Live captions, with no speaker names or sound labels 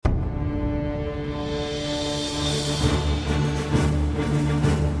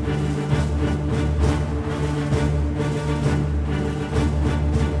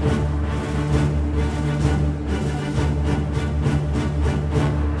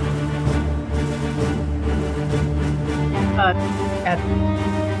at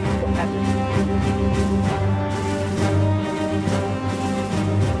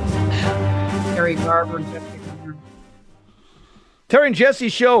Terry Garber and Jesse. Terry and Jesse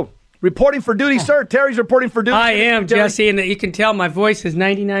show. Reporting for duty, sir. Terry's reporting for duty. I am, Jesse, and you can tell my voice is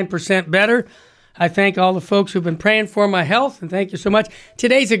 99% better. I thank all the folks who've been praying for my health, and thank you so much.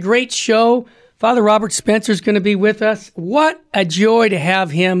 Today's a great show. Father Robert Spitzer is going to be with us. What a joy to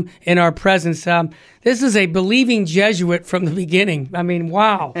have him in our presence. This is a believing Jesuit from the beginning. I mean,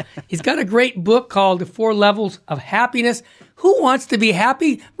 wow. He's got a great book called The 4 Levels of Happiness. Who wants to be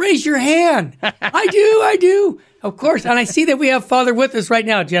happy? Raise your hand. I do. Of course. And I see that we have Father with us right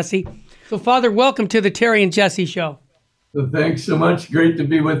now, Jesse. So, Father, welcome to the Terry and Jesse show. Well, thanks so much. Great to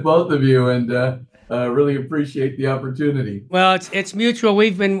be with both of you, and really appreciate the opportunity. Well, it's mutual.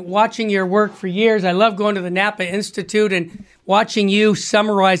 We've been watching your work for years. I love going to the Napa Institute and watching you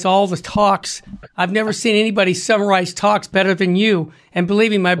summarize all the talks. I've never seen anybody summarize talks better than you. And believe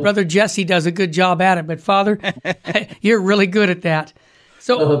me, my brother Jesse does a good job at it. But Father, you're really good at that.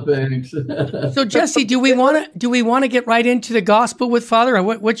 So, thanks. So Jesse, do we want to get right into the gospel with Father?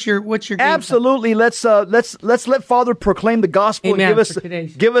 Or what's your game Absolutely. Let's let Father proclaim the gospel. Amen,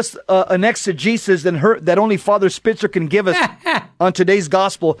 and give us an exegesis that only Father Spitzer can give us on today's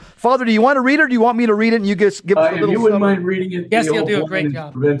gospel. Father, do you want to read it, or do you want me to read it and you give us a little if you wouldn't mind reading it. Yes, you'll do a great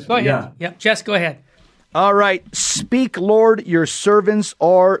job. Go ahead. Yeah. Jess, go ahead. All right. Speak, Lord, your servants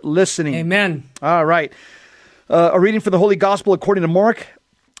are listening. Amen. All right. A reading for the Holy Gospel according to Mark,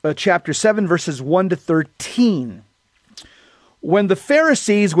 chapter 7, verses 1 to 13. When the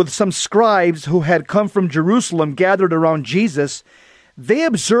Pharisees with some scribes who had come from Jerusalem gathered around Jesus, they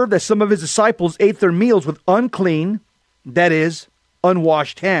observed that some of his disciples ate their meals with unclean, that is,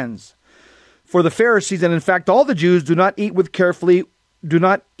 unwashed hands. For the Pharisees, and in fact all the Jews, do not eat without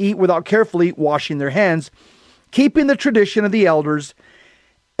carefully washing their hands, keeping the tradition of the elders,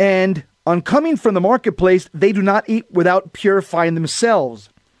 and on coming from the marketplace, they do not eat without purifying themselves.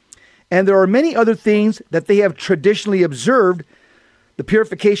 And there are many other things that they have traditionally observed, the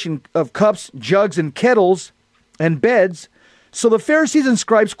purification of cups, jugs, and kettles, and beds. So the Pharisees and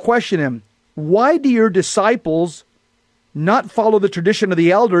scribes question him, "Why do your disciples not follow the tradition of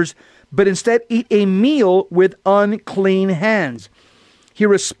the elders, but instead eat a meal with unclean hands?" He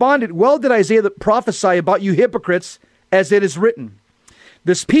responded, "Well did Isaiah prophesy about you hypocrites, as it is written,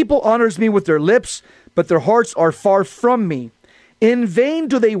 'This people honors me with their lips, but their hearts are far from me. In vain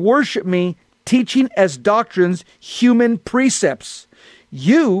do they worship me, teaching as doctrines human precepts.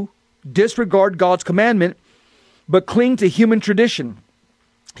 You disregard God's commandment, but cling to human tradition.'"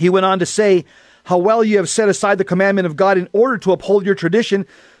 He went on to say, "How well you have set aside the commandment of God in order to uphold your tradition.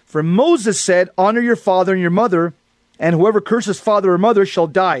 For Moses said, 'Honor your father and your mother, and whoever curses father or mother shall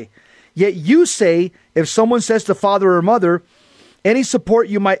die.' Yet you say, if someone says to father or mother, 'Any support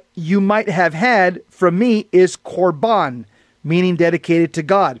you might have had from me is qorban,' meaning dedicated to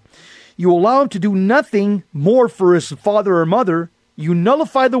God. You allow him to do nothing more for his father or mother. You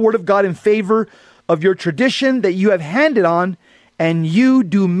nullify the word of God in favor of your tradition that you have handed on, and you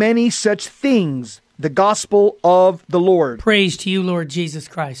do many such things." The gospel of the Lord. Praise to you, Lord Jesus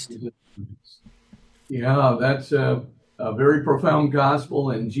Christ. Yeah, that's a very profound gospel,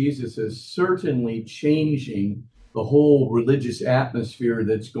 and Jesus is certainly changing the whole religious atmosphere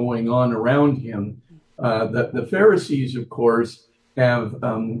that's going on around him. The Pharisees, of course, have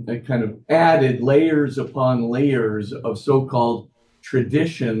kind of added layers upon layers of so-called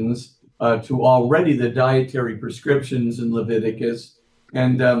traditions to already the dietary prescriptions in Leviticus,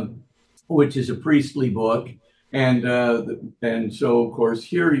 and which is a priestly book. And so, of course,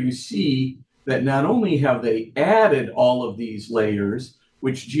 here you see that not only have they added all of these layers,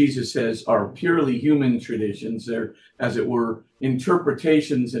 which Jesus says are purely human traditions. They're, as it were,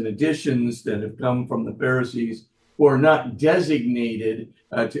 interpretations and additions that have come from the Pharisees, who are not designated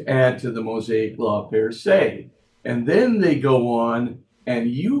to add to the Mosaic law per se. And then they go on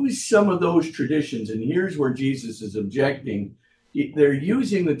and use some of those traditions. And here's where Jesus is objecting. They're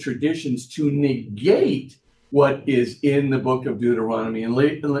using the traditions to negate what is in the book of Deuteronomy and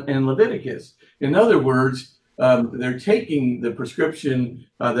Leviticus. In other words, they're taking the prescription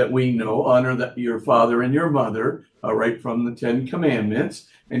that we know, honor your father and your mother, right from the 10 Commandments,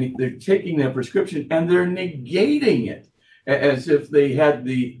 and they're taking that prescription and they're negating it as if they had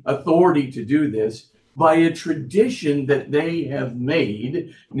the authority to do this by a tradition that they have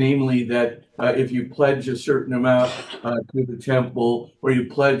made, namely that if you pledge a certain amount to the temple, or you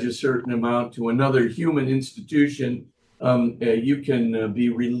pledge a certain amount to another human institution, you can be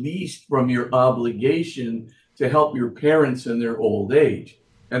released from your obligation to help your parents in their old age.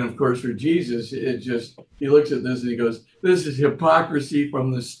 And of course, for Jesus, he looks at this and he goes, this is hypocrisy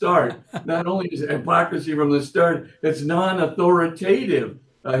from the start. Not only is it hypocrisy from the start, it's non-authoritative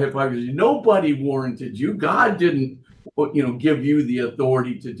hypocrisy. Nobody warranted you. God didn't, give you the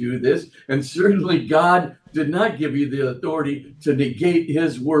authority to do this. And certainly God did not give you the authority to negate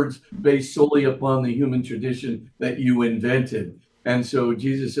his words based solely upon the human tradition that you invented. And so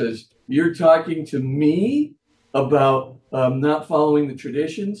Jesus says, you're talking to me about not following the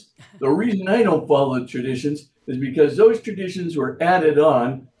traditions. The reason I don't follow the traditions is because those traditions were added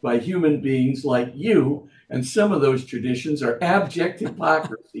on by human beings like you. And some of those traditions are abject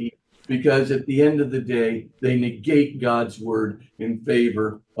hypocrisy because at the end of the day, they negate God's word in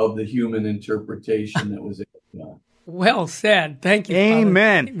favor of the human interpretation that was added on. Well said. Thank you,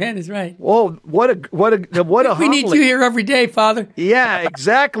 Amen. Father. Amen is right. Whoa, what a homily. We need you here every day, Father. Yeah,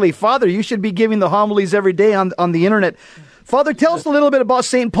 exactly. Father, you should be giving the homilies every day on the internet. Father, tell us a little bit about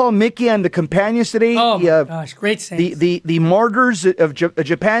St. Paul, Miki, and the companions today. Oh, my gosh, great saints. The Martyrs of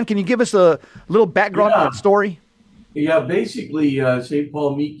Japan. Can you give us a little background on that story? Yeah, basically, St.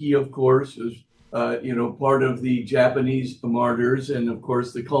 Paul, Miki, of course, was, part of the Japanese martyrs. And, of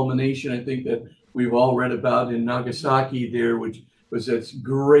course, the culmination, I think, that we've all read about in Nagasaki there, which was this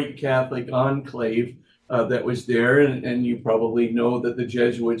great Catholic enclave that was there. And you probably know that the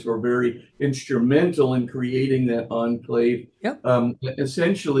Jesuits were very instrumental in creating that enclave. Yep.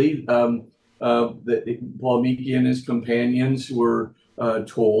 Essentially, Paul Miki and his companions were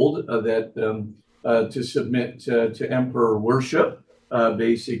told that to submit to emperor worship,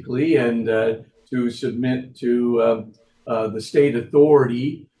 basically, and to submit to the state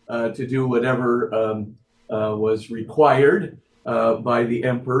authority to do whatever was required by the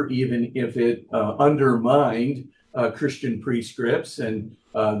emperor, even if it undermined Christian prescripts and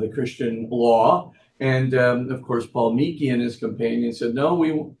the Christian law. And of course, Paul Miki and his companions said, no,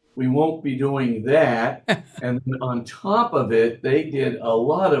 we won't be doing that. And then on top of it, they did a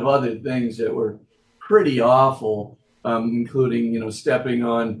lot of other things that were pretty awful, including, stepping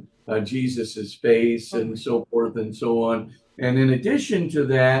on Jesus's face and so forth and so on. And in addition to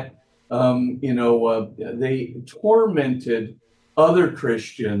that, they tormented other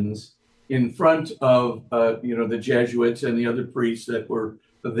Christians in front of, the Jesuits and the other priests that were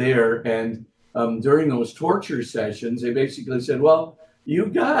there. And during those torture sessions, they basically said, well, you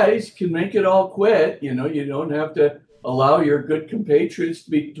guys can make it all quit. You don't have to allow your good compatriots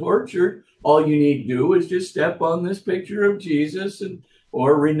to be tortured. All you need to do is just step on this picture of Jesus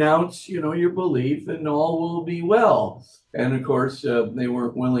or renounce, your belief, and all will be well. And of course, they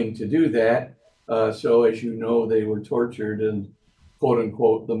weren't willing to do that. So as you know, they were tortured in, quote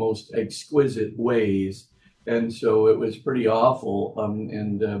unquote, the most exquisite ways. And so it was pretty awful.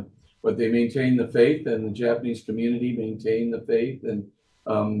 But they maintained the faith, and the Japanese community maintained the faith. And,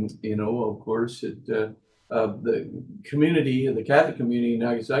 of course, the community, the Catholic community in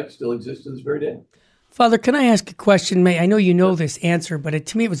Nagasaki still exists to this very day. Father, can I ask a question? I know you know this answer, but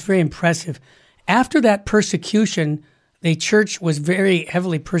to me it was very impressive. After that persecution, the church was very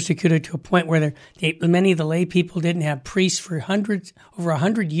heavily persecuted to a point where many of the lay people didn't have priests for over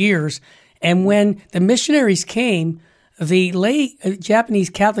 100 years. And when the missionaries came, the lay Japanese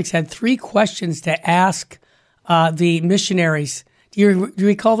Catholics had 3 questions to ask the missionaries. Do you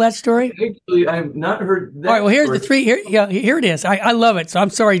recall that story? Actually, I've not heard that. All right, well, here's story. the 3. Here it is. I love it. So I'm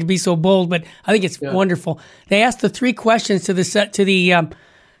sorry to be so bold, but I think it's wonderful. They asked the 3 questions to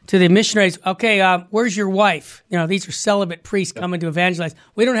the missionaries. Okay, where's your wife? These are celibate priests coming to evangelize.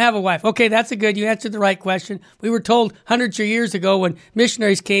 We don't have a wife. Okay, that's good. You answered the right question. We were told hundreds of years ago when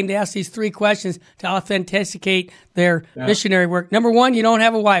missionaries came to ask these 3 questions to authenticate their missionary work. Number 1, you don't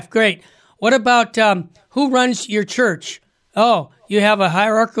have a wife. Great. What about who runs your church? Oh, you have a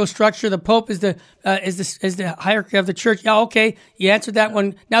hierarchical structure. The Pope is the hierarchy of the church. Yeah, okay. You answered that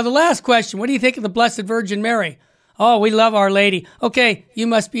one. Now the last question. What do you think of the Blessed Virgin Mary? Oh, we love Our Lady. Okay, you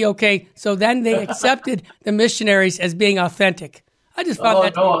must be okay. So then they accepted the missionaries as being authentic. I just found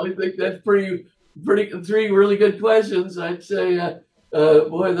that. No, I think that's pretty 3 really good questions. I'd say,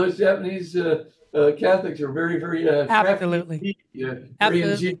 boy, those Japanese Catholics are very, very absolutely, very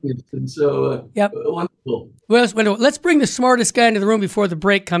ingenious, and so wonderful. Well, let's bring the smartest guy into the room before the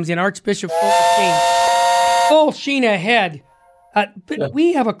break comes in, Archbishop Sheen. Full Sheen ahead. But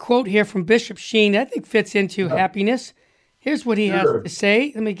we have a quote here from Bishop Sheen that I think fits into happiness. Here's what he has to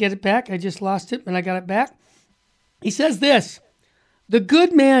say. Let me get it back. I just lost it, and I got it back. He says this: "The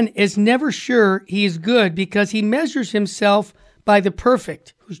good man is never sure he is good because he measures himself by the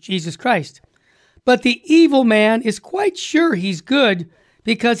perfect, who's Jesus Christ. But the evil man is quite sure he's good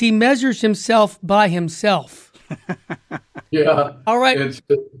because he measures himself by himself." Yeah. All right.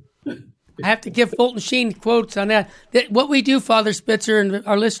 I have to give Fulton Sheen quotes on that. What we do, Father Spitzer, and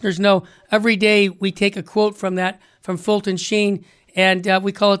our listeners know, every day we take a quote from Fulton Sheen, and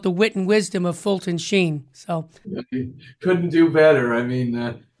we call it the wit and wisdom of Fulton Sheen. So couldn't do better. I mean,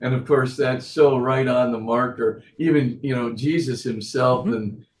 and of course, that's so right on the marker. Even, Jesus himself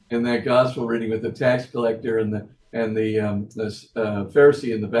in that gospel reading with the tax collector and the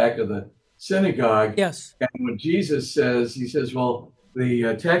Pharisee in the back of the synagogue. Yes. And when Jesus says, he says, well,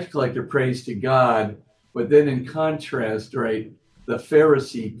 the tax collector prays to God, but then in contrast, right, the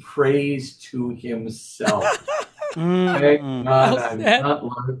Pharisee prays to himself. Thank God I'm not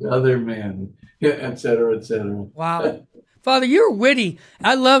like other men, et cetera, et cetera. Wow. Father, you're witty.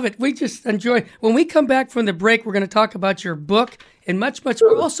 I love it. We just enjoy. When we come back from the break, we're going to talk about your book and much more.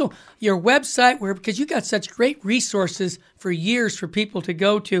 Also, your website, because you got such great resources for years for people to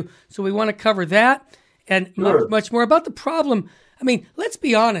go to. So we want to cover that and much more about the problem. I mean, let's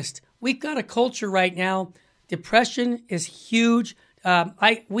be honest. We've got a culture right now. Depression is huge.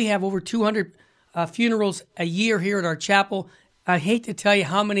 We have over 200 funerals a year here at our chapel. I hate to tell you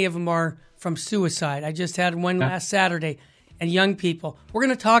how many of them are from suicide. I just had one last Saturday, and young people. We're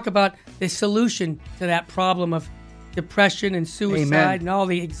going to talk about the solution to that problem of depression and suicide and all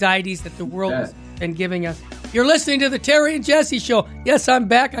the anxieties that the world has been giving us. You're listening to the Terry and Jesse Show. Yes, I'm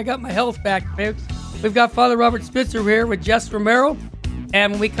back. I got my health back, folks. We've got Father Robert Spitzer here with Jess Romero.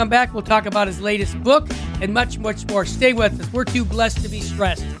 And when we come back, we'll talk about his latest book and much more. Stay with us. We're too blessed to be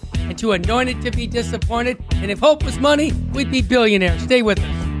stressed and too anointed to be disappointed. And if hope was money, we'd be billionaires. Stay with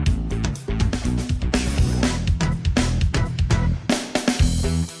us.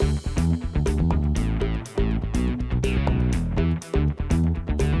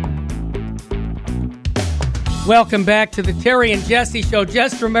 Welcome back to the Terry and Jesse Show.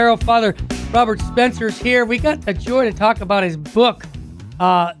 Jess Romero, Father Robert Spencer's here. We got the joy to talk about his book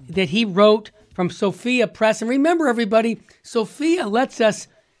that he wrote from Sophia Press. And remember, everybody, Sophia lets us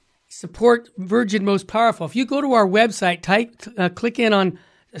support Virgin Most Powerful. If you go to our website, click in on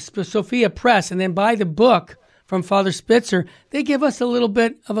Sophia Press, and then buy the book from Father Spitzer, they give us a little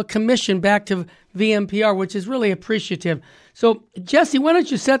bit of a commission back to VMPR, which is really appreciative. So, Jesse, why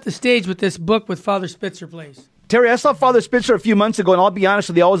don't you set the stage with this book with Father Spitzer, please? Terry, I saw Father Spitzer a few months ago, and I'll be honest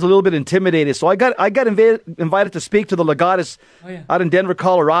with you, I was a little bit intimidated. So I got invited to speak to the legatus out in Denver,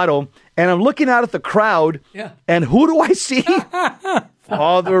 Colorado, and I'm looking out at the crowd, and who do I see?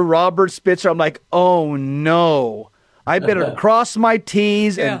 Father Robert Spitzer. I'm like, oh no. I better cross my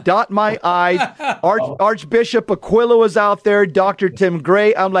T's and dot my I's. Archbishop Aquila was out there, Dr. Tim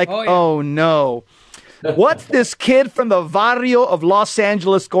Gray. I'm like, oh no. What's this kid from the barrio of Los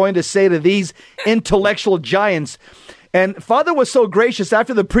Angeles going to say to these intellectual giants? And Father was so gracious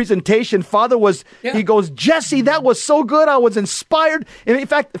after the presentation. He goes, Jesse, that was so good. I was inspired. And in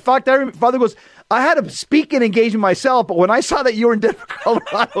fact, Father goes, I had a speaking engagement myself, but when I saw that you were in Denver,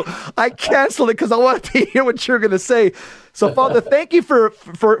 Colorado, I canceled it because I wanted to hear what you're going to say. So, Father, thank you for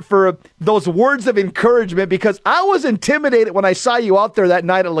those words of encouragement, because I was intimidated when I saw you out there that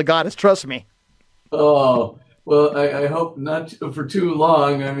night at Legatus. Trust me. Oh, well, I hope not for too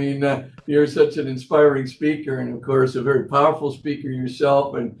long. I mean, you're such an inspiring speaker, and of course, a very powerful speaker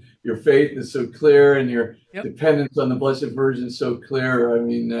yourself, and your faith is so clear, and your dependence on the Blessed Virgin is so clear. I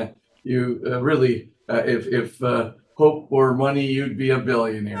mean, you really, if hope were money, you'd be a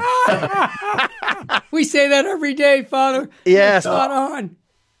billionaire. We say that every day, Father. Yes. Spot on.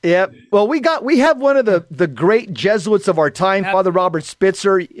 Yeah. Well, we have one of the great Jesuits of our time, Father Robert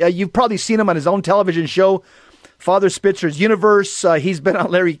Spitzer. You've probably seen him on his own television show, Father Spitzer's Universe. He's been on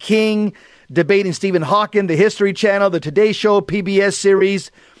Larry King, debating Stephen Hawking, the History Channel, the Today Show, PBS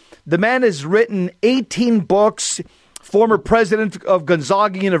series. The man has written 18 books, former president of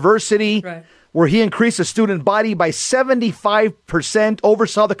Gonzaga University, where he increased the student body by 75%,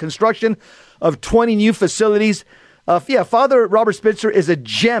 oversaw the construction of 20 new facilities. Father Robert Spitzer is a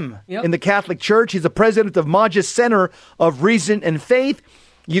gem in the Catholic Church. He's the president of Magis Center of Reason and Faith.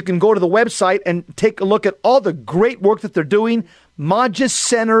 You can go to the website and take a look at all the great work that they're doing.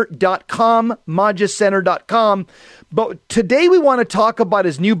 Magiscenter.com, magiscenter.com. But today we want to talk about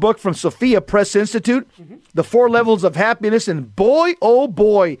his new book from Sophia Press Institute, The 4 Levels of Happiness. And boy, oh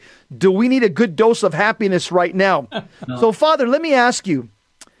boy, do we need a good dose of happiness right now. So, Father, let me ask you,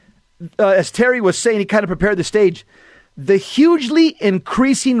 as Terry was saying, he kind of prepared the stage. The hugely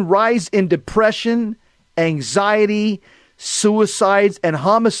increasing rise in depression, anxiety, suicides, and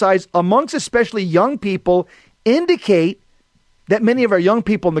homicides amongst especially young people indicate that many of our young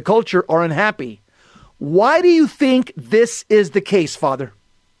people in the culture are unhappy. Why do you think this is the case, Father?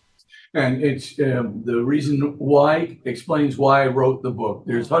 And it's the reason why explains why I wrote the book.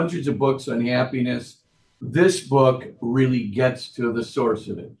 There's hundreds of books on happiness. This book really gets to the source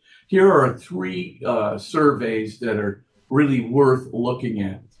of it. Here are three surveys that are really worth looking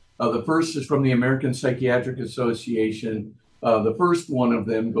at. The first is from the American Psychiatric Association. The first one of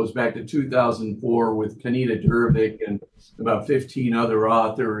them goes back to 2004 with Kanita Dervik and about 15 other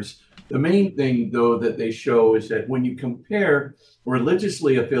authors. The main thing, though, that they show is that when you compare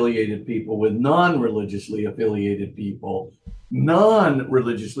religiously affiliated people with non-religiously affiliated people,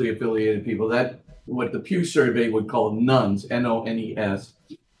 that what the Pew survey would call nuns, N-O-N-E-S,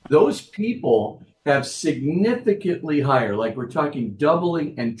 those people have significantly higher, like we're talking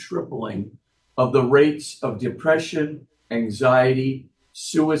doubling and tripling of the rates of depression, anxiety,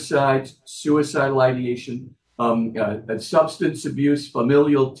 suicidal ideation, substance abuse,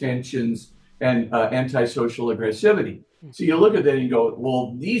 familial tensions, and antisocial aggressivity. So you look at that and you go,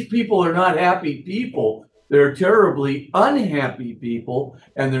 well, these people are not happy people. They're terribly unhappy people.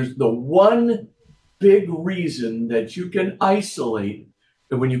 And there's the one big reason that you can isolate,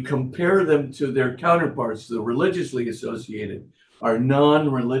 and when you compare them to their counterparts, the religiously associated, are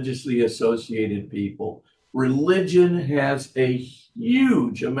non-religiously associated people. Religion has a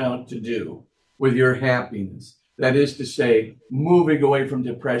huge amount to do with your happiness. That is to say, moving away from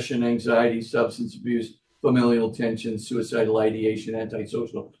depression, anxiety, substance abuse, familial tension, suicidal ideation,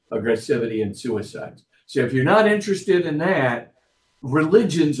 antisocial aggressivity, and suicides. So if you're not interested in that,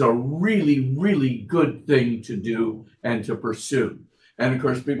 religion's a really, really good thing to do and to pursue. And of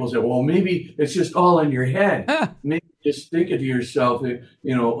course, people say, well, maybe it's just all in your head. Maybe just think it to yourself,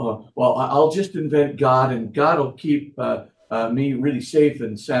 well, I'll just invent God and God will keep me really safe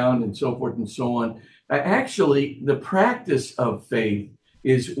and sound and so forth and so on. Actually, the practice of faith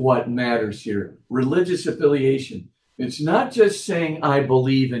is what matters here. Religious affiliation. It's not just saying, I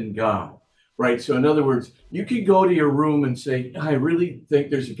believe in God, right? So in other words, you can go to your room and say, I really think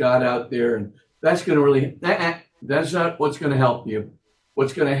there's a God out there. And that's going to really, that's not what's going to help you.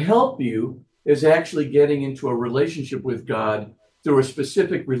 What's going to help you is actually getting into a relationship with God through a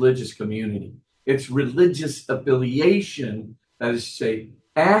specific religious community. It's religious affiliation, that is to say,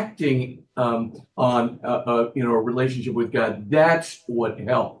 acting on a relationship with God. That's what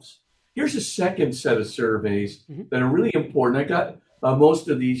helps. Here's a second set of surveys that are really important. I got most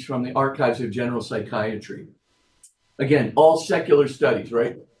of these from the Archives of General Psychiatry. Again, all secular studies,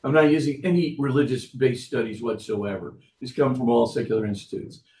 right? I'm not using any religious-based studies whatsoever. These come from all secular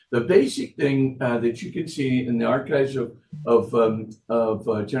institutes. The basic thing that you can see in the Archives of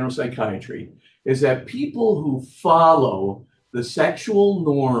General Psychiatry is that people who follow the sexual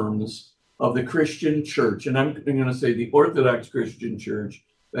norms of the Christian church, and I'm going to say the Orthodox Christian church,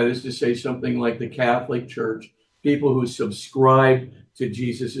 that is to say something like the Catholic Church, people who subscribe to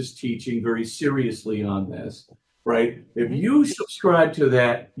Jesus's teaching very seriously on this, right? If you subscribe to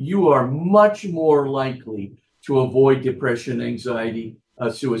that, you are much more likely to avoid depression, anxiety,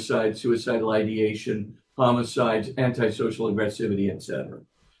 suicidal ideation, homicides, antisocial aggressivity, etc.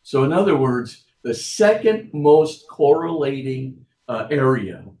 So in other words, the second most correlating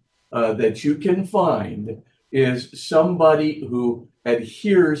area that you can find is somebody who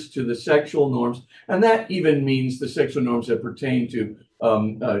adheres to the sexual norms. And that even means the sexual norms that pertain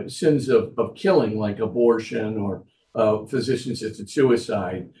to sins of killing, like abortion or physician-assisted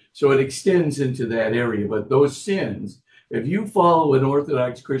suicide. So it extends into that area. But those sins, if you follow an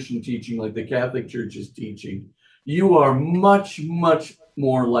Orthodox Christian teaching like the Catholic Church's teaching, you are much, much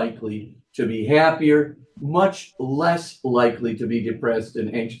more likely to be happier, much less likely to be depressed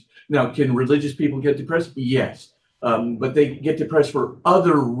and anxious. Now, can religious people get depressed? Yes, but they get depressed for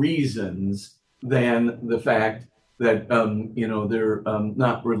other reasons than the fact that, they're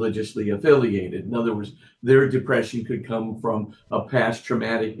not religiously affiliated. In other words, their depression could come from a past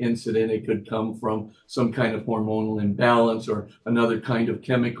traumatic incident. It could come from some kind of hormonal imbalance or another kind of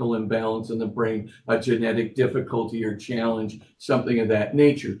chemical imbalance in the brain, a genetic difficulty or challenge, something of that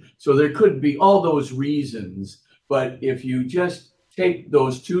nature. So there could be all those reasons. But if you just take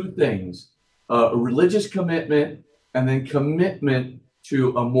those two things, a religious commitment and then commitment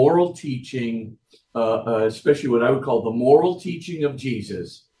to a moral teaching, especially what I would call the moral teaching of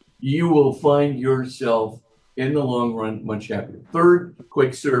Jesus, you will find yourself in the long run much happier. Third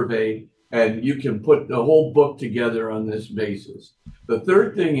quick survey, and you can put the whole book together on this basis. The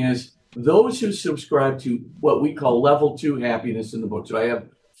third thing is those who subscribe to what we call level 2 happiness in the book. So I have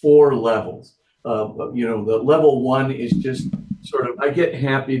 4 levels. The level 1 is just sort of, I get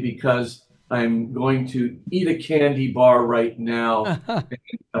happy because I'm going to eat a candy bar right now.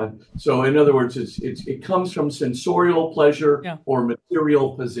 So in other words, it comes from sensorial pleasure or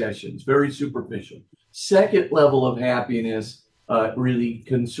material possessions, very superficial. Second level of happiness really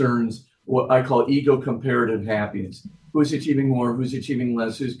concerns what I call ego comparative happiness. Who's achieving more? Who's achieving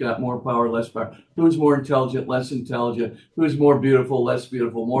less? Who's got more power? Less power? Who's more intelligent? Less intelligent? Who's more beautiful? Less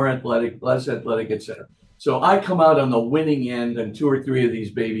beautiful? More athletic? Less athletic? Etc. So I come out on the winning end on 2 or 3 of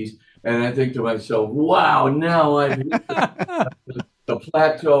these babies, and I think to myself, "Wow! Now I've hit the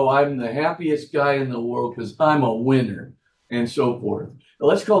plateau. I'm the happiest guy in the world because I'm a winner," and so forth.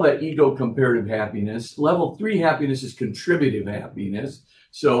 Let's call that ego comparative happiness. Level 3 happiness is contributive happiness.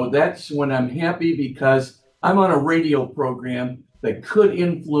 So that's when I'm happy because I'm on a radio program that could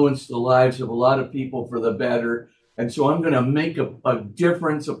influence the lives of a lot of people for the better. And so I'm going to make a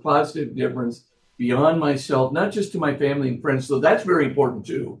difference, a positive difference beyond myself, not just to my family and friends. So that's very important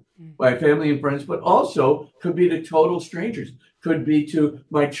too, my family and friends, but also could be to total strangers, could be to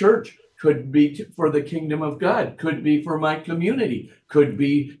my church, could be for the kingdom of God, could be for my community, could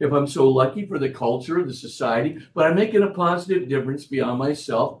be, if I'm so lucky, for the culture, the society, but I'm making a positive difference beyond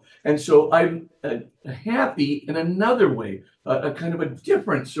myself. And so I'm happy in another way, a kind of a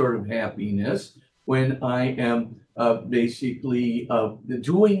different sort of happiness when I am basically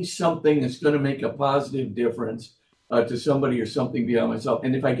doing something that's going to make a positive difference to somebody or something beyond myself.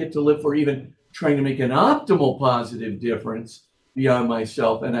 And if I get to live for even trying to make an optimal positive difference beyond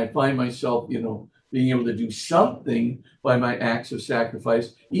myself, and I find myself, being able to do something by my acts of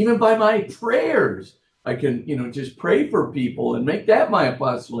sacrifice, even by my prayers, I can, just pray for people and make that my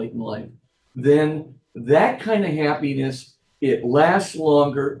apostolate in life, then that kind of happiness, it lasts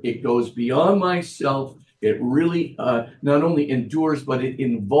longer, it goes beyond myself, it really not only endures, but it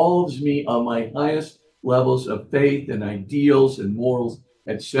involves me on my highest levels of faith and ideals and morals,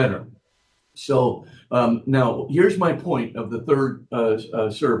 etc. So now here's my point of the third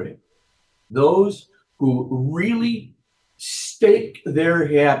survey. Those who really stake their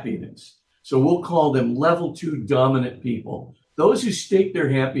happiness, so we'll call them level 2 dominant people, those who stake their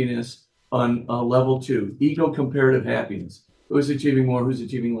happiness on level 2, ego comparative happiness. Who's achieving more, who's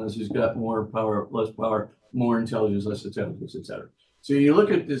achieving less, who's got more power, less power, more intelligence, less intelligence, etc. So you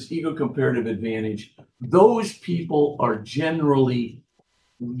look at this ego comparative advantage, those people are generally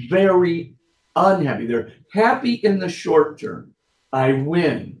very unhappy. They're happy in the short term. I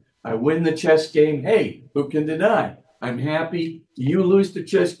win the chess game. Hey, who can deny? I'm happy. You lose the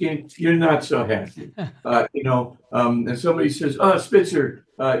chess game. You're not so happy. And somebody says, "Oh, Spitzer,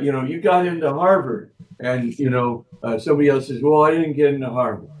 you got into Harvard." And, somebody else says, "Well, I didn't get into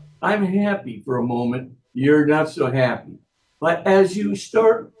Harvard." I'm happy for a moment. You're not so happy. But as you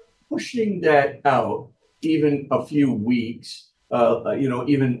start pushing that out, even a few weeks,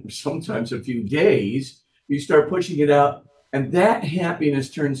 even sometimes a few days, you start pushing it out, and that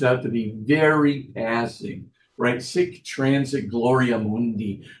happiness turns out to be very passing, right? Sic transit gloria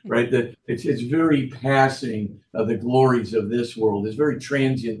mundi, right? That it's very passing, the glories of this world. It's very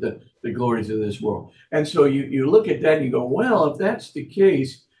transient, the glories of this world. And so you look at that and you go, well, if that's the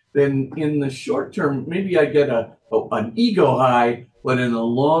case, then in the short term, maybe I get an ego high, but in the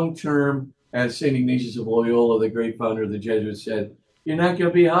long term, as St. Ignatius of Loyola, the great founder of the Jesuits, said, you're not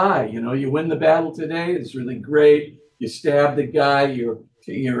going to be high. You win the battle today. It's really great. You stab the guy.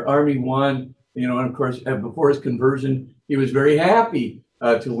 Your army won. And of course, before his conversion, he was very happy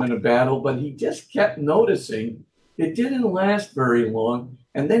to win a battle, but he just kept noticing it didn't last very long.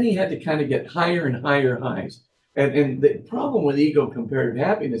 And then he had to kind of get higher and higher highs. And the problem with ego comparative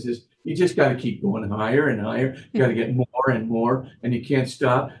happiness is you just got to keep going higher and higher. You got to get more and more, and you can't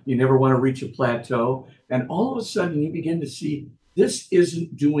stop. You never want to reach a plateau. And all of a sudden, you begin to see this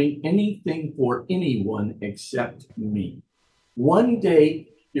isn't doing anything for anyone except me. One day,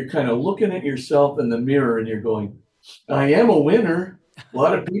 you're kind of looking at yourself in the mirror and you're going, I am a winner. A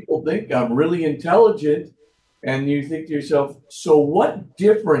lot of people think I'm really intelligent. And you think to yourself, so what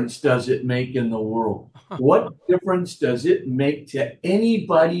difference does it make in the world? What difference does it make to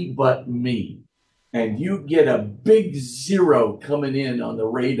anybody but me? And you get a big 0 coming in on the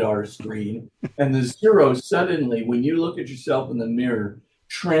radar screen. And the 0 suddenly, when you look at yourself in the mirror,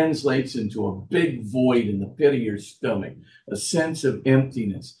 translates into a big void in the pit of your stomach, a sense of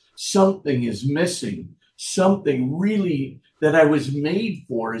emptiness. Something is missing. Something really that I was made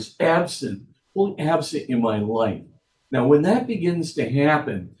for is absent. Fully absent in my life. Now, when that begins to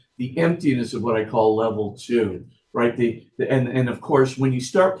happen, the emptiness of what I call level 2, right? And of course, when you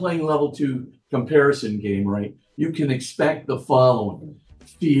start playing level 2 comparison game, right, you can expect the following: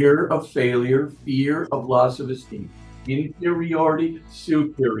 fear of failure, fear of loss of esteem, inferiority,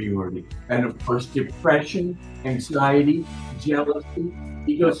 superiority, and of course, depression, anxiety, jealousy,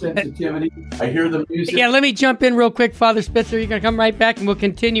 ego sensitivity. I hear the music. Yeah, let me jump in real quick, Father Spitzer. You're going to come right back, and we'll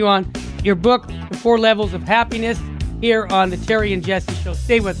continue on your book, The 4 Levels of Happiness, here on the Terry and Jesse Show.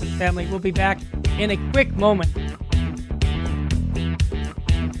 Stay with us, family. We'll be back in a quick moment.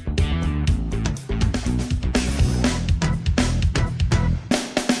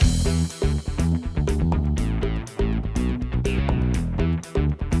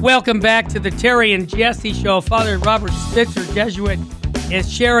 Welcome back to the Terry and Jesse Show. Father Robert Spitzer, Jesuit,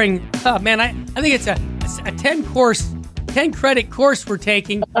 is sharing. I think it's a 10 credit course we're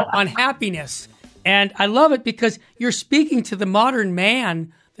taking on happiness, and I love it because you're speaking to the modern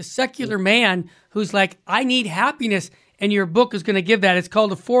man, the secular man, who's like, I need happiness, and your book is going to give that. It's called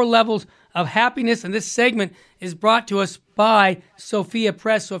The 4 Levels of Happiness, and this segment is brought to us by Sophia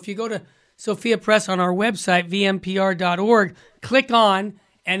Press. So if you go to Sophia Press on our website, vmpr.org, click on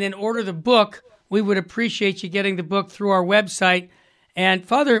and then order the book. We would appreciate you getting the book through our website. And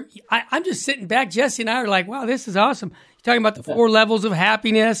Father, I'm just sitting back. Jesse and I are like, wow, this is awesome. You're talking about the 4 levels of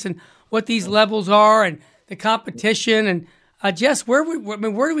happiness and what these levels are and the competition. And Jess, where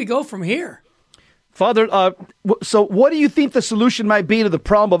do we go from here? Father, so what do you think the solution might be to the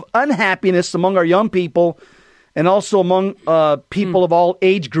problem of unhappiness among our young people and also among people of all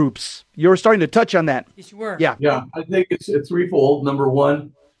age groups? You were starting to touch on that. Yes, you were. Yeah. Yeah, I think it's threefold. Number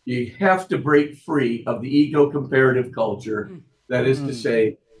one, you have to break free of the ego comparative culture. That is to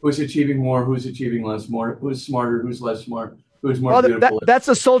say, who's achieving more, who's achieving less more, who's smarter, who's less smart, who's more beautiful. That's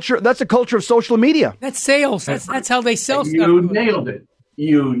a culture of social media. That's sales. That's how they sell stuff. You nailed it.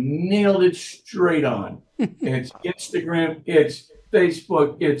 You nailed it straight on. It's Instagram, it's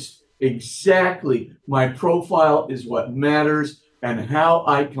Facebook, it's exactly my profile is what matters, and how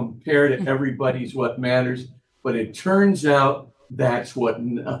I compare to everybody's what matters. But it turns out that's what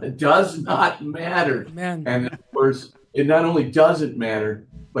does not matter. Amen. And of course, it not only doesn't matter,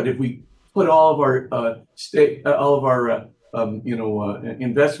 but if we put all of our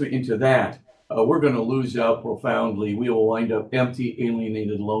investment into that, we're going to lose out profoundly. We will wind up empty,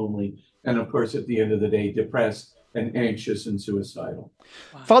 alienated, lonely, and of course, at the end of the day, depressed and anxious and suicidal.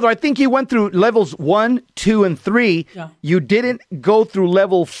 Wow. Father, I think you went through levels 1, 2, and 3. Yeah. You didn't go through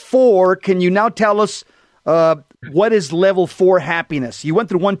level 4. Can you now tell us what is level 4 happiness? You went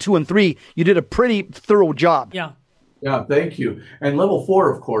through 1, 2, and 3. You did a pretty thorough job. Yeah. Yeah, thank you. And level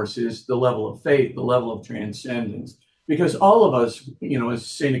 4, of course, is the level of faith, the level of transcendence. Because all of us, as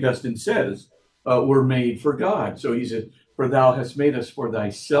St. Augustine says, were made for God. So he said, for thou hast made us for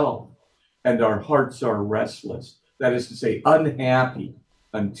thyself, and our hearts are restless. That is to say, unhappy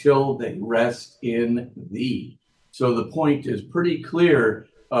until they rest in thee. So the point is pretty clear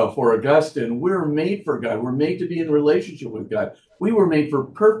for Augustine. We're made for God. We're made to be in relationship with God. We were made for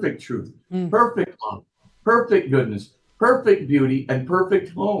perfect truth, perfect love, perfect goodness, perfect beauty, and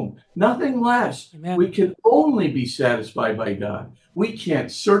perfect home. Nothing less. Amen. We can only be satisfied by God. We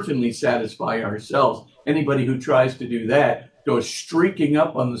can't certainly satisfy ourselves. Anybody who tries to do that goes streaking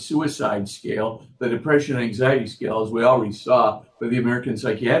up on the suicide scale, the depression and anxiety scale, as we already saw with the American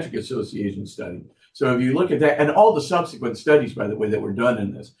Psychiatric Association study. So if you look at that, and all the subsequent studies, by the way, that were done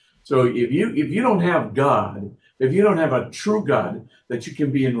in this. So if you don't have God, if you don't have a true God that you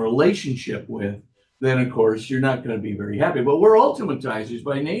can be in relationship with, then of course you're not going to be very happy. But we're ultimatizers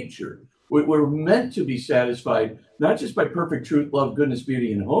by nature. We're meant to be satisfied, not just by perfect truth, love, goodness,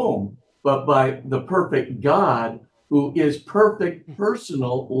 beauty, and home, but by the perfect God who is perfect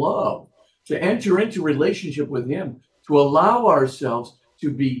personal love, to enter into relationship with him, to allow ourselves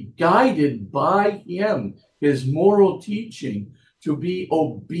to be guided by him, his moral teaching, to be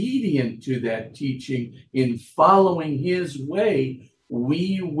obedient to that teaching in following his way,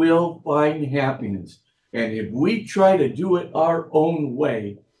 we will find happiness. And if we try to do it our own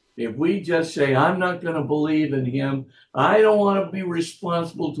way, if we just say, I'm not going to believe in him, I don't want to be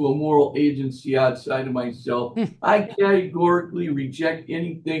responsible to a moral agency outside of myself, I categorically reject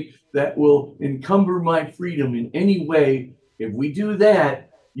anything that will encumber my freedom in any way. If we do that,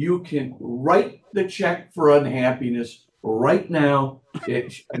 you can write the check for unhappiness right now.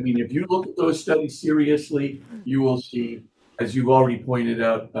 If you look at those studies seriously, you will see, as you've already pointed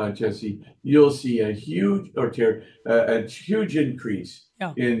out, Jesse, you'll see a huge increase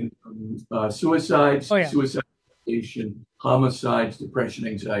in suicides, suicidation, homicides, depression,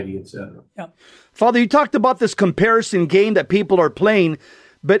 anxiety, etc. Yeah. Father, you talked about this comparison game that people are playing,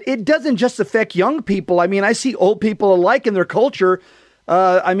 but it doesn't just affect young people. I mean, I see old people alike in their culture.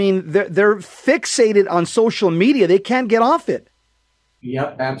 They're fixated on social media. They can't get off it.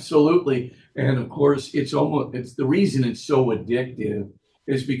 Yeah, absolutely. And of course, it's the reason it's so addictive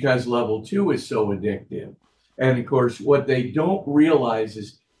is because level 2 is so addictive. And of course, what they don't realize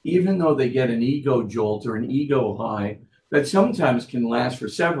is even though they get an ego jolt or an ego high that sometimes can last for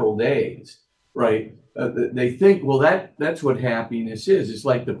several days, right? They think, well, that's what happiness is. It's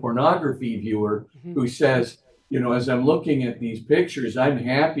like the pornography viewer who says, as I'm looking at these pictures, I'm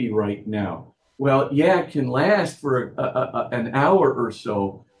happy right now. Well, yeah, it can last for an hour or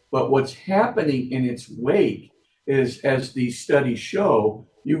so, but what's happening in its wake is, as these studies show,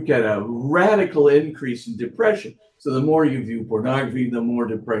 you get a radical increase in depression. So the more you view pornography, the more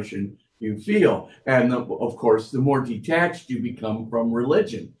depression you feel. And of course, the more detached you become from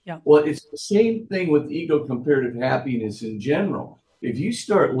religion. Yeah. Well, it's the same thing with ego comparative happiness in general. If you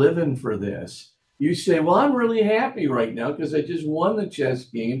start living for this, you say, well, I'm really happy right now because I just won the chess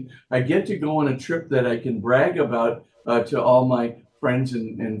game. I get to go on a trip that I can brag about to all my friends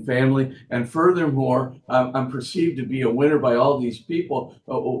and family. And furthermore, I'm perceived to be a winner by all these people.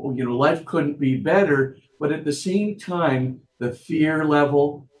 Life couldn't be better. But at the same time, the fear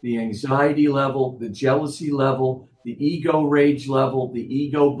level, the anxiety level, the jealousy level, the ego rage level, the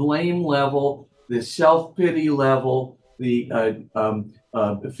ego blame level, the self-pity level, the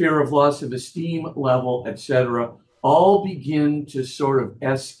fear of loss of esteem level, etc., all begin to sort of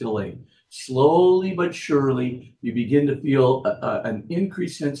escalate. Slowly but surely, you begin to feel an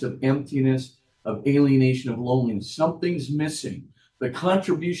increased sense of emptiness, of alienation, of loneliness. Something's missing. The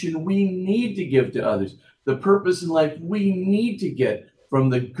contribution we need to give to others, the purpose in life we need to get from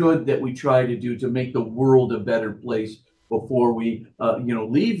the good that we try to do to make the world a better place before we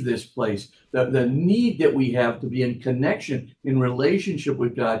leave this place, the need that we have to be in connection, in relationship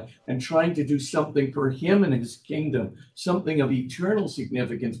with God, and trying to do something for him and his kingdom, something of eternal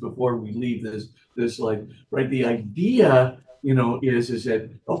significance before we leave this life, right? The idea is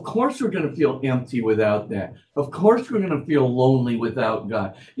that of course we're going to feel empty without that. Of course we're going to feel lonely without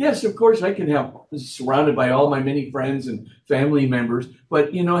God. Yes, of course I can have surrounded by all my many friends and family members,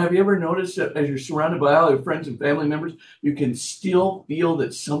 but have you ever noticed that as you're surrounded by all your friends and family members, you can still feel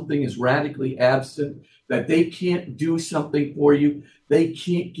that something is radically absent, that they can't do something for you, they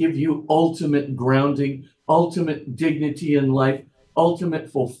can't give you ultimate grounding, ultimate dignity in life, ultimate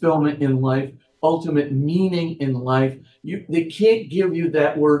fulfillment in life, ultimate meaning in life. They can't give you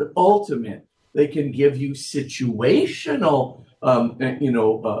that word ultimate. They can give you situational,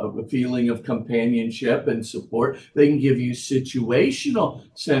 a feeling of companionship and support. They can give you situational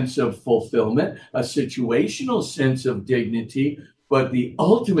sense of fulfillment, a situational sense of dignity, but the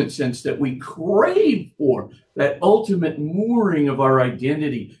ultimate sense that we crave for, that ultimate mooring of our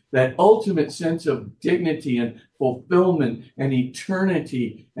identity, that ultimate sense of dignity and fulfillment and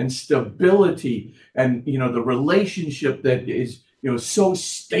eternity and stability and, the relationship that is, so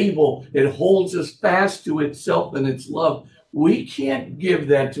stable, it holds us fast to itself and its love. We can't give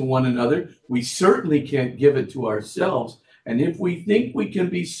that to one another. We certainly can't give it to ourselves. And if we think we can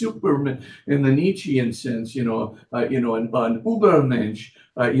be Superman in the Nietzschean sense, an Übermensch,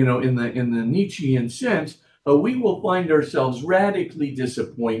 in the Nietzschean sense, we will find ourselves radically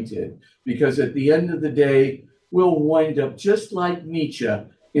disappointed because at the end of the day, we'll wind up just like Nietzsche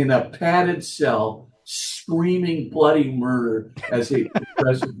in a padded cell, screaming bloody murder as they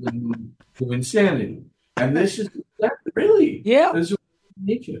progressively move to insanity. And this is really, yeah. This is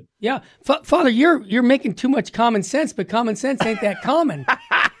Nietzsche. Yeah, Father, you're making too much common sense, but common sense ain't that common.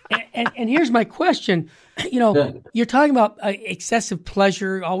 and here's my question: you're talking about excessive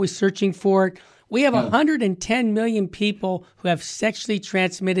pleasure, always searching for it. We have 110 million people who have sexually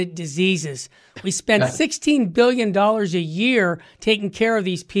transmitted diseases. We spend $16 billion a year taking care of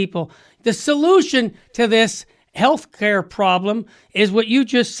these people. The solution to this healthcare problem is what you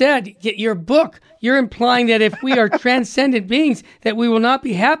just said. Get your book. You're implying that if we are transcendent beings, that we will not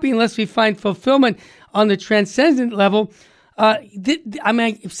be happy unless we find fulfillment on the transcendent level.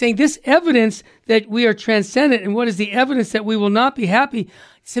 I'm saying this evidence that we are transcendent, and what is the evidence that we will not be happy?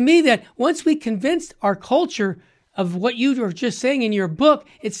 To me, that once we convinced our culture of what you were just saying in your book,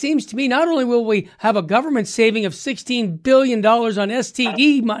 it seems to me not only will we have a government saving of $16 billion on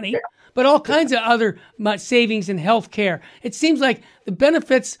STD money, but all kinds of other savings in health care. It seems like the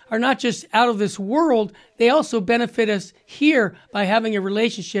benefits are not just out of this world, they also benefit us here by having a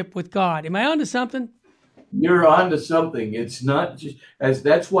relationship with God. Am I onto something? You're onto something. It's not just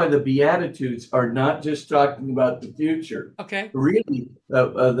that's why the Beatitudes are not just talking about the future. Okay. Really,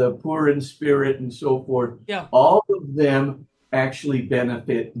 the poor in spirit and so forth. Yeah. All of them actually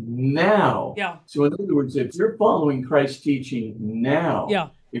benefit now. Yeah. So in other words, if you're following Christ's teaching now, yeah.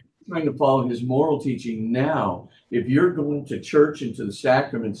 if you're trying to follow his moral teaching now, if you're going to church and to the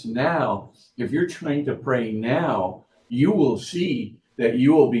sacraments now, if you're trying to pray now, you will see that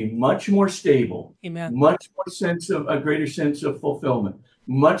you will be much more stable, Amen. much more a greater sense of fulfillment,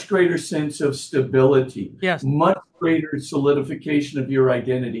 much greater sense of stability, Yes. much greater solidification of your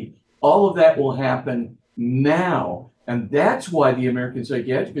identity. All of that will happen now. And that's why the American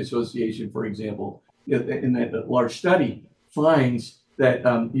Psychiatric Association, for example, in that large study, finds that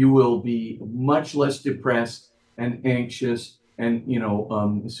you will be much less depressed and anxious and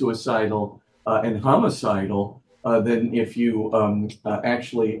suicidal and homicidal than if you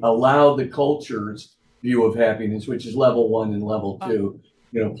actually allow the culture's view of happiness, which is level 1 and level 2,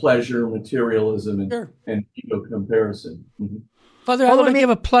 pleasure, materialism, and ego comparison. Mm-hmm. Father, I want to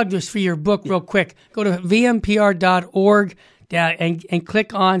give a plug just for your book real quick. Go to vmpr.org and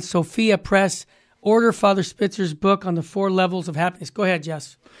click on Sophia Press. Order Father Spitzer's book on the 4 levels of happiness. Go ahead,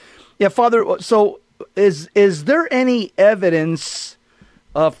 Jess. Yeah, Father, so is there any evidence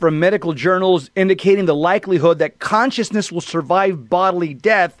from medical journals indicating the likelihood that consciousness will survive bodily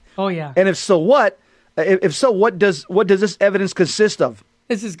death? Oh, yeah. And if so, what? If so, what does this evidence consist of?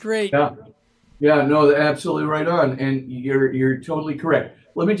 This is great. Yeah, no, absolutely right on. And you're totally correct.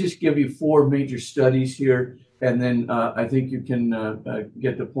 Let me just give you 4 major studies here, and then I think you can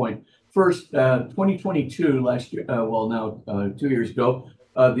get the point. First, 2022, last year, 2 years ago,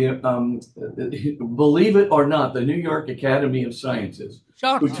 believe it or not, the New York Academy of Sciences,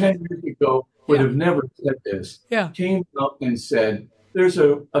 who 10 years ago would have never said this, came out and said, there's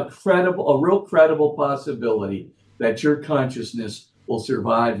a real credible possibility that your consciousness will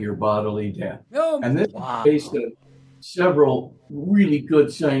survive your bodily death. And this is based on several really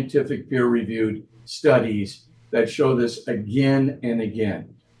good scientific peer-reviewed studies that show this again and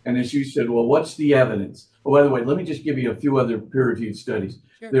again. And as you said, well, what's the evidence? Oh, by the way, let me just give you a few other peer-reviewed studies.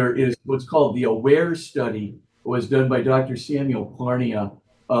 Sure. There is what's called the AWARE study. It was done by Dr. Samuel Parnia,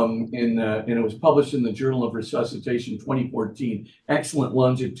 and it was published in the Journal of Resuscitation 2014. Excellent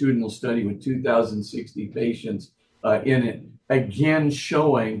longitudinal study with 2,060 patients in it. Again,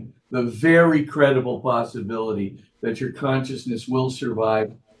 showing the very credible possibility that your consciousness will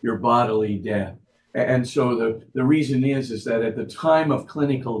survive your bodily death. And so the reason is that at the time of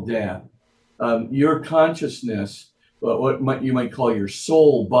clinical death, your consciousness, what you might call your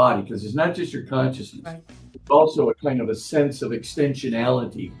soul body, because it's not just your consciousness, right. It's also a kind of a sense of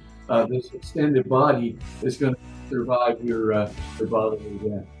extensionality. This extended body is going to survive your bodily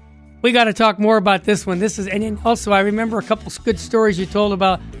death. We got to talk more about this one. And also I remember a couple good stories you told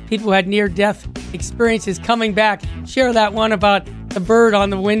about people who had near-death experiences coming back. Share that one about the bird on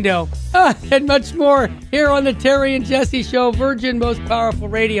the window. And much more here on the Terry and Jesse Show, Virgin Most Powerful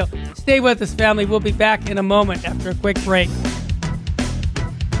Radio. Stay with us, family. We'll be back in a moment after a quick break.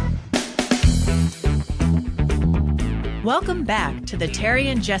 Welcome back to the Terry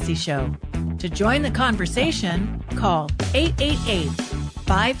and Jesse Show. To join the conversation, call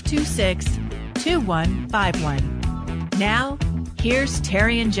 888-526-2151. Now, here's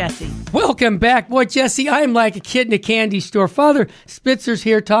Terry and Jesse. Welcome back. Boy, Jesse, I am like a kid in a candy store. Father Spitzer's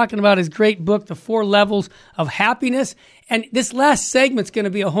here talking about his great book, The 4 Levels of Happiness. And this last segment's going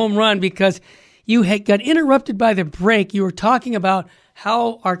to be a home run because you got interrupted by the break. You were talking about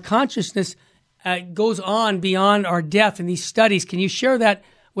how our consciousness goes on beyond our death in these studies. Can you share that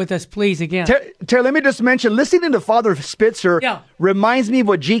with us, please, again? Terry, let me just mention, listening to Father Spitzer reminds me of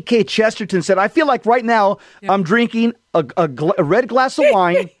what G.K. Chesterton said. I feel like right now I'm drinking a red glass of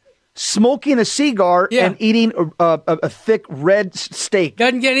wine, smoking a cigar, and eating a thick red steak.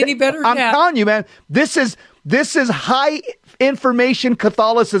 Doesn't get any better than I'm that. telling you, man, this is high information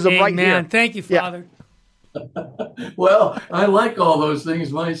Catholicism right here. Amen. Thank you, Father. Yeah. Well, I like all those things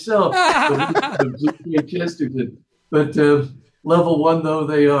myself. Chesterton, but level 1 though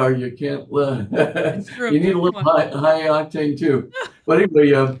they are, you can't. You need a little high octane too. But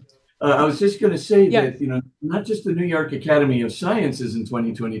anyway, I was just going to say that not just the New York Academy of Sciences in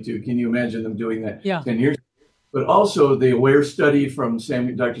 2022. Can you imagine them doing that 10 years? But also the AWARE study from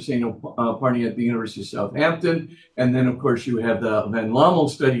Dr. Samuel Parnia at the University of Southampton, and then of course you have the Van Lommel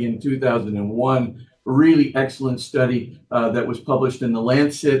study in 2001. Really excellent study that was published in the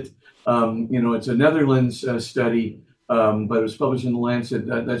Lancet. It's a Netherlands study, but it was published in the Lancet.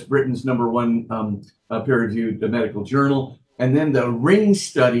 That's Britain's #1 peer-reviewed medical journal. And then the Ring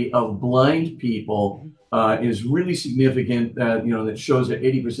study of blind people is really significant. That shows that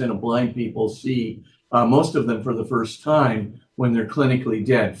 80% of blind people see, most of them for the first time, when they're clinically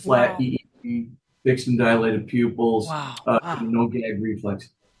dead. Flat EEG, fixed and dilated pupils, no gag reflex.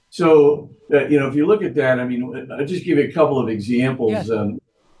 So, if you look at that, I'll just give you a couple of examples.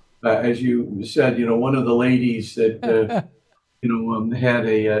 as you said, one of the ladies that had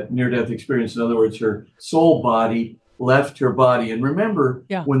a near-death experience. In other words, her soul body left her body. And remember,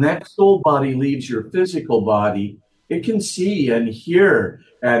 Yeah. when that soul body leaves your physical body, it can see and hear,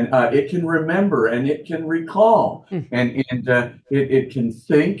 and it can remember, and it can recall, and it can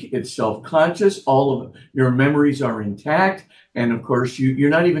think. It's self-conscious. All of your memories are intact. And of course, you're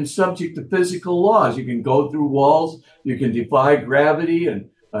not even subject to physical laws. You can go through walls. You can defy gravity and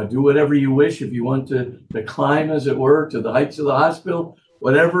do whatever you wish if you want to climb, as it were, to the heights of the hospital,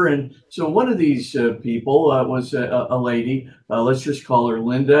 whatever. And so one of these people was a lady. Let's just call her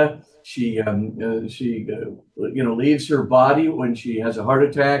Linda. She leaves her body when she has a heart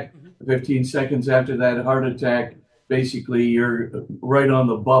attack. 15 seconds after that heart attack, basically you're right on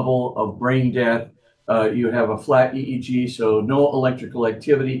the bubble of brain death. You have a flat EEG, so no electrical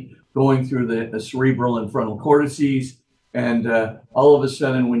activity going through the cerebral and frontal cortices. And all of a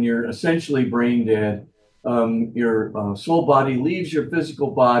sudden, when you're essentially brain dead, your soul body leaves your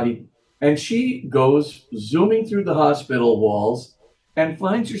physical body, and she goes zooming through the hospital walls and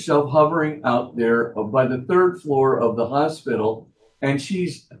finds herself hovering out there by the third floor of the hospital. And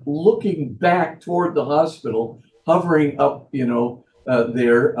she's looking back toward the hospital, hovering up, there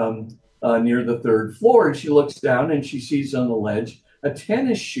near the third floor. And she looks down and she sees on the ledge a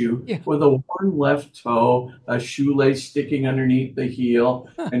tennis shoe with a worn left toe, a shoelace sticking underneath the heel.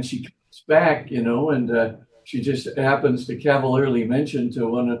 And she comes back, and she just happens to cavalierly mention to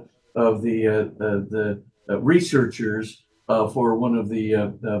one of the researchers for one of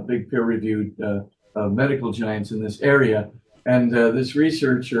the big peer-reviewed medical giants in this area. And this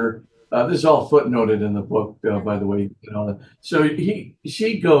researcher, this is all footnoted in the book, by the way. So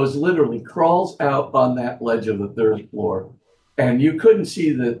she literally crawls out on that ledge of the third floor. And you couldn't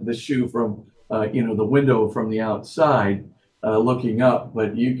see the shoe from, the window from the outside looking up,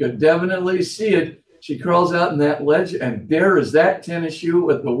 but you could definitely see it. She crawls out in that ledge, and there is that tennis shoe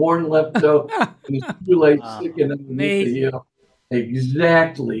with the worn left toe and the shoelace sticking underneath the heel,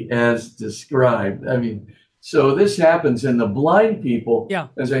 exactly as described. I mean, so this happens in the blind people,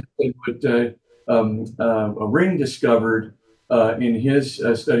 as I said, what Ring discovered in his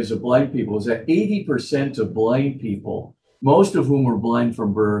studies of blind people is that 80% of blind people, most of whom were blind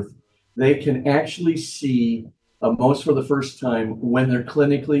from birth, they can actually see most for the first time when they're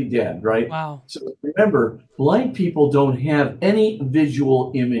clinically dead, right? Wow. So remember, blind people don't have any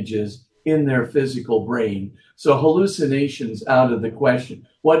visual images in their physical brain. So hallucinations out of the question.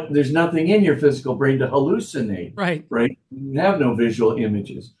 There's nothing in your physical brain to hallucinate, right? You have no visual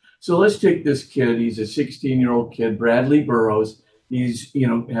images. So let's take this kid. He's a 16-year-old kid, Bradley Burroughs. He's,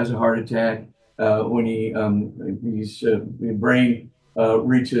 has a heart attack. When his brain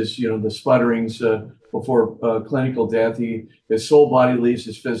reaches, the sputterings before clinical death, his soul body leaves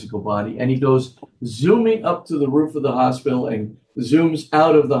his physical body, and he goes zooming up to the roof of the hospital and zooms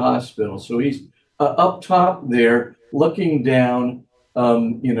out of the hospital. So he's up top there, looking down,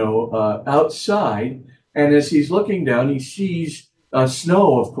 outside, and as he's looking down, he sees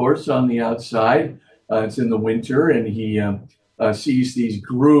snow, of course, on the outside. It's in the winter, and he sees these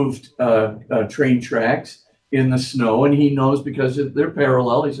grooved train tracks in the snow, and he knows because they're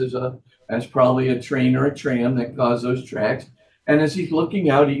parallel. He says, that's probably a train or a tram that caused those tracks. And as he's looking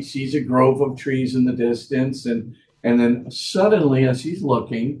out, he sees a grove of trees in the distance, and then suddenly, as he's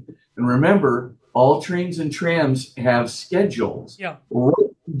looking, and remember, all trains and trams have schedules.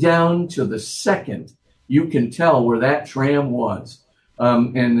 Right down to the second, you can tell where that tram was.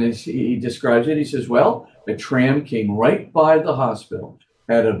 And as he describes it, he says, well, the tram came right by the hospital,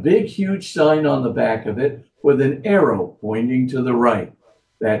 had a big, huge sign on the back of it with an arrow pointing to the right.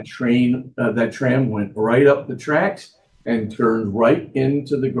 That tram went right up the tracks and turned right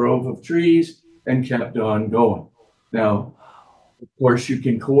into the grove of trees and kept on going. Now, of course, you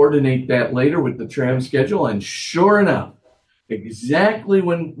can coordinate that later with the tram schedule, and sure enough, exactly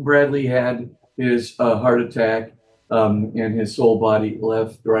when Bradley had his heart attack, and his soul body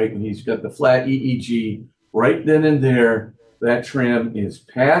left, right, and he's got the flat EEG, right then and there, that tram is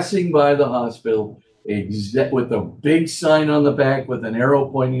passing by the hospital with a big sign on the back with an arrow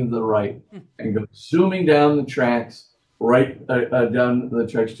pointing to the right, and goes zooming down the tracks, down the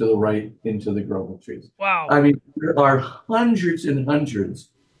tracks to the right into the grove of trees. Wow. I mean, there are hundreds and hundreds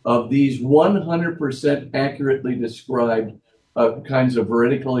of these 100% accurately described kinds of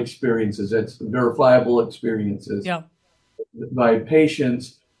veridical experiences, that's verifiable experiences by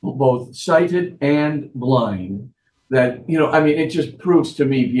patients, both sighted and blind, that, it just proves to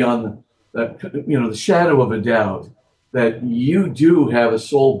me beyond the shadow of a doubt that you do have a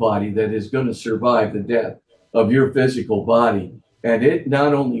soul body that is going to survive the death of your physical body. And it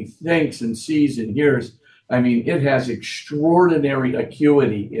not only thinks and sees and hears, I mean, it has extraordinary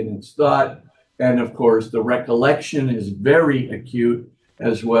acuity in its thought. And of course, the recollection is very acute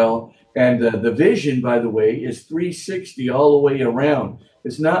as well. And the vision, by the way, is 360 all the way around.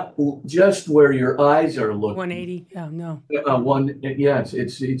 It's not just where your eyes are looking. 180, yeah, no.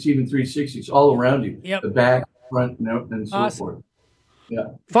 It's even 360. It's all around you. Yep. The back, front, and so Awesome. forth. Yeah.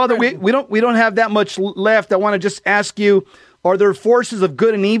 Father, we don't have that much left. I want to just ask you, are there forces of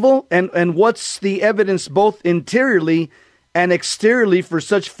good and evil? And what's the evidence both interiorly and exteriorly for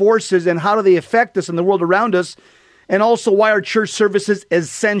such forces, and how do they affect us in the world around us? And also, why are church services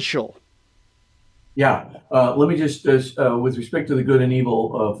essential? Yeah. Let me just, with respect to the good and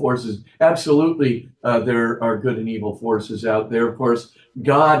evil forces, absolutely there are good and evil forces out there. Of course,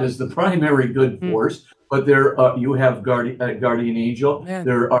 God is the primary good force, but there you have guardian angel. Man.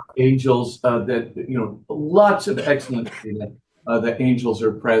 There are angels that, lots of excellent data that angels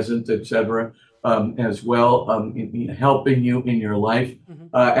are present, etc., as well, in helping you in your life.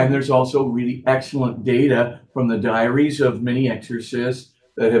 And there's also really excellent data from the diaries of many exorcists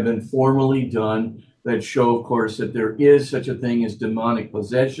that have been formally done that show, of course, that there is such a thing as demonic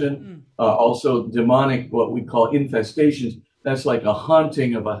possession, also demonic, what we call infestations. That's like a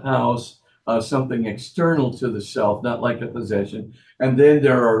haunting of a house, something external to the self, not like a possession. And then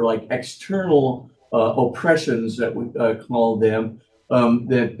there are like external oppressions that we call them,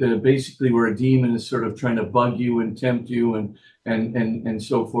 that basically where a demon is sort of trying to bug you and tempt you and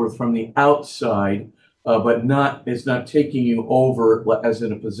so forth from the outside, but it's not taking you over as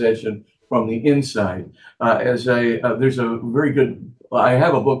in a possession from the inside. There's a very good, I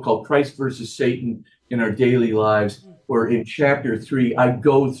have a book called Christ versus Satan in Our Daily Lives, where in chapter 3, I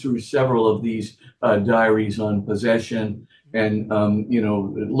go through several of these diaries on possession and,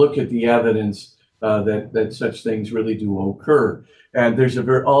 look at the evidence that such things really do occur. And there's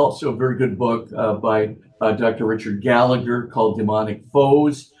also a very good book by Dr. Richard Gallagher called Demonic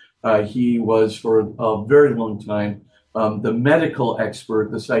Foes. He was for a very long time the medical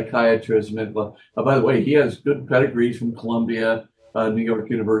expert, the psychiatrist. By the way, he has good pedigrees from Columbia, New York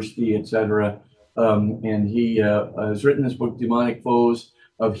University, etc. And he has written this book, Demonic Foes,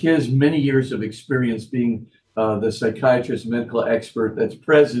 of his many years of experience being the psychiatrist, medical expert that's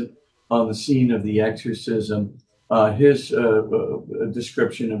present on the scene of the exorcism. His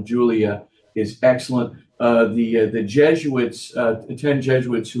description of Julia is excellent. The Jesuits, 10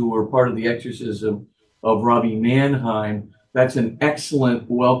 Jesuits who were part of the exorcism of Robbie Mannheim, that's an excellent,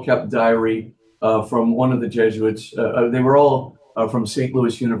 well-kept diary from one of the Jesuits. They were all from St.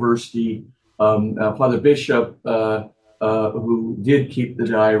 Louis University. Father Bishop, who did keep the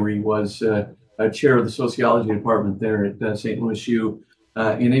diary, was a chair of the sociology department there at St. Louis U.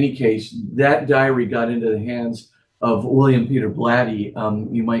 In any case, that diary got into the hands of William Peter Blatty.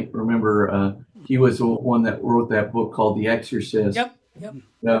 You might remember he was the one that wrote that book called The Exorcist. Yep.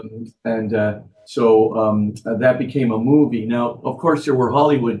 So that became a movie. Now, of course, there were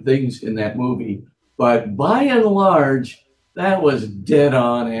Hollywood things in that movie, but by and large, that was dead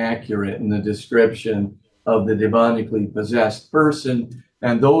on accurate in the description of the demonically possessed person.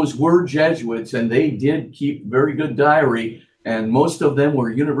 And those were Jesuits, and they did keep very good diary. And most of them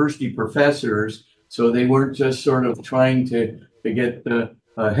were university professors, so they weren't just sort of trying to get the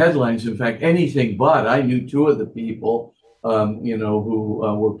headlines. In fact, anything but. I knew two of the people, who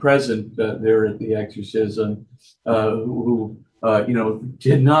were present there at the exorcism, who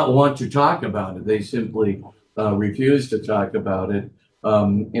did not want to talk about it. They simply refused to talk about it.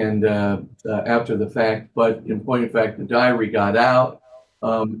 After the fact, but in point of fact, the diary got out,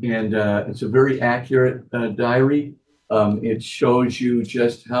 and it's a very accurate diary. It shows you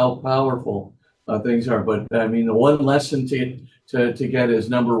just how powerful things are. But I mean, the one lesson to get is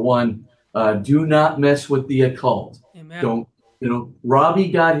number one: do not mess with the occult. Amen. Don't.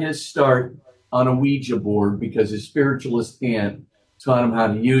 Robbie got his start on a Ouija board because his spiritualist aunt taught him how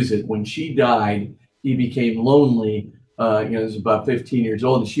to use it. When she died, he became lonely. He was about 15 years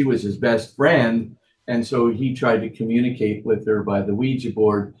old, and she was his best friend. And so he tried to communicate with her by the Ouija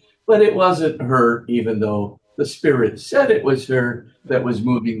board, but it wasn't her, even though the spirit said it was her that was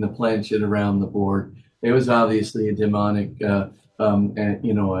moving the planchette around the board. It was obviously a demonic, a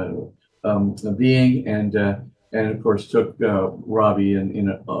being, and of course took Robbie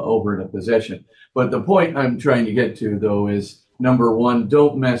over in a possession. But the point I'm trying to get to, though, is number one,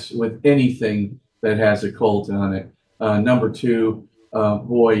 don't mess with anything that has a cult on it. Number two,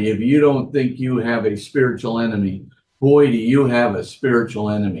 boy, if you don't think you have a spiritual enemy, boy, do you have a spiritual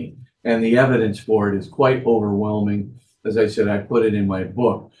enemy. And the evidence for it is quite overwhelming. As I said, I put it in my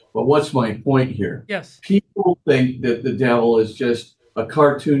book. But what's my point here? Yes. People think that the devil is just a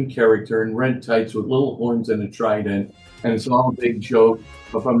cartoon character in red tights with little horns and a trident, and it's all a big joke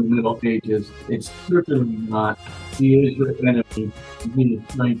from the Middle Ages. It's certainly not. He is your enemy. He is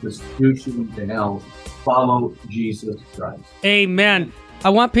trying to seduce you into hell. Follow Jesus Christ. Amen. I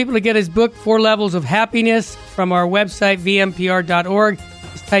want people to get his book, 4 Levels of Happiness, from our website, vmpr.org.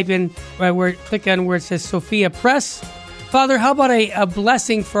 Just type in, click on where it says Sophia Press. Father, how about a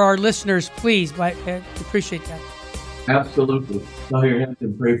blessing for our listeners, please? I appreciate that. Absolutely. Bow your heads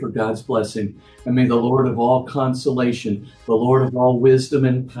and pray for God's blessing. And may the Lord of all consolation, the Lord of all wisdom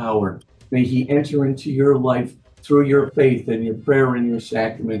and power, may he enter into your life through your faith and your prayer and your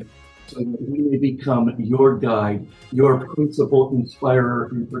sacrament, so that we may become your guide, your principal inspirer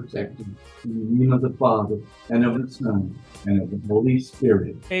and protector. In the name of the Father, and of the Son, and of the Holy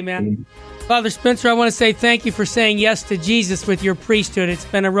Spirit. Amen. Amen. Father Spitzer, I want to say thank you for saying yes to Jesus with your priesthood. It's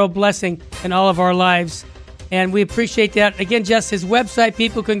been a real blessing in all of our lives, and we appreciate that. Again, just his website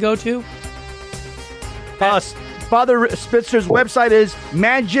people can go to? Father Spitzer's website is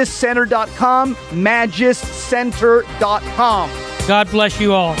magiscenter.com, magiscenter.com. God bless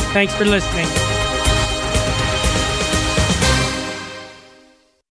you all. Thanks for listening.